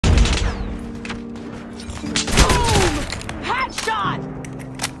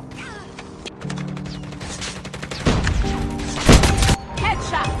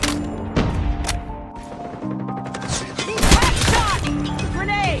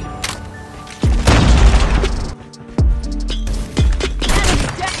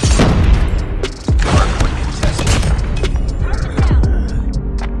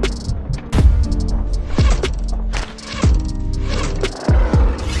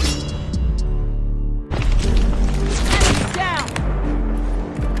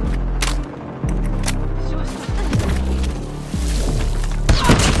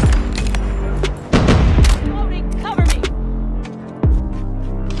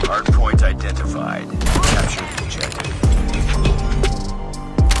Hardpoint identified. Capture the objective.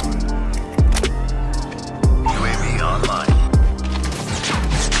 UAV online.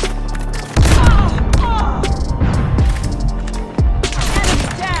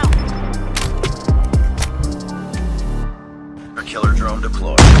 Our killer drone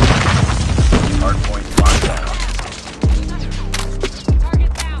deployed. Hardpoint locked down.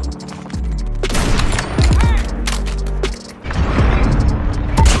 Target down.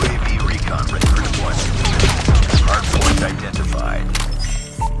 UAV recon ready for deployment. Hardpoint identified.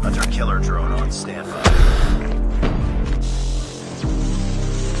 Hunter killer drone on standby.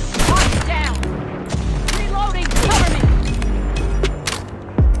 Target down. Reloading. Cover me.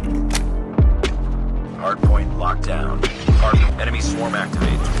 Hardpoint locked down. Enemy swarm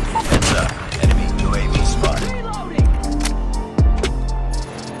activated. Heads up. Enemy UAV spotted. Reloading.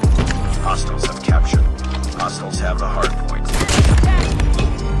 Hostiles have captured. Hostiles have the hardpoint.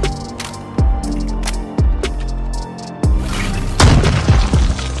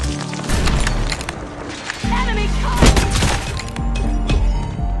 Enemy cover.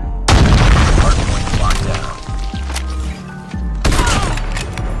 Hardpoint locked down.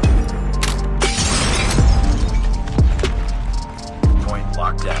 Point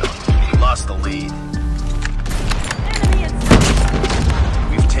locked down. We lost the lead. Enemy in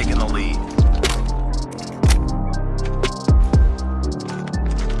sight. We've taken the lead.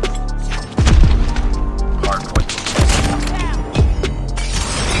 Hardpoint contested. Down.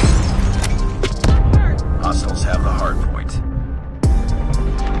 Hostiles have the hardpoint.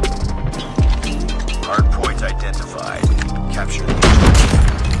 Hardpoint identified. Capture the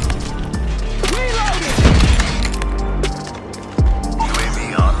Reloading. UAV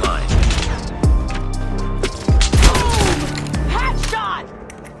online. Boom. Headshot.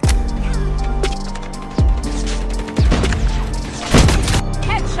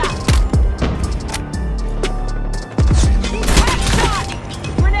 Headshot. Headshot.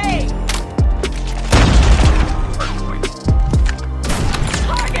 Grenade. Hardpoint.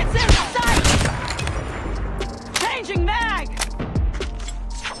 Targets in sight. Changing mag.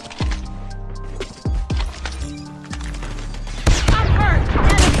 I'm hurt.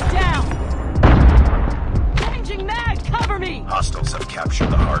 Enemy down. Changing mag. Cover me. Hostiles have captured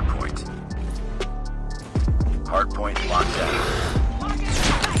the hardpoint. Hardpoint locked down.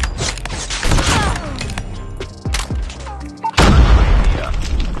 UAV up.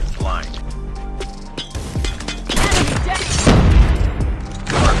 Blind. Enemy dead.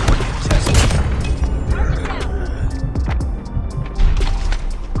 Hardpoint contested.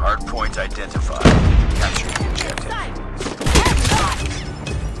 Hardpoint identified. Capture the objective. Sight. Headshot.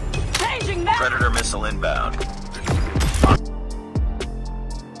 Changing mag. Predator missile inbound.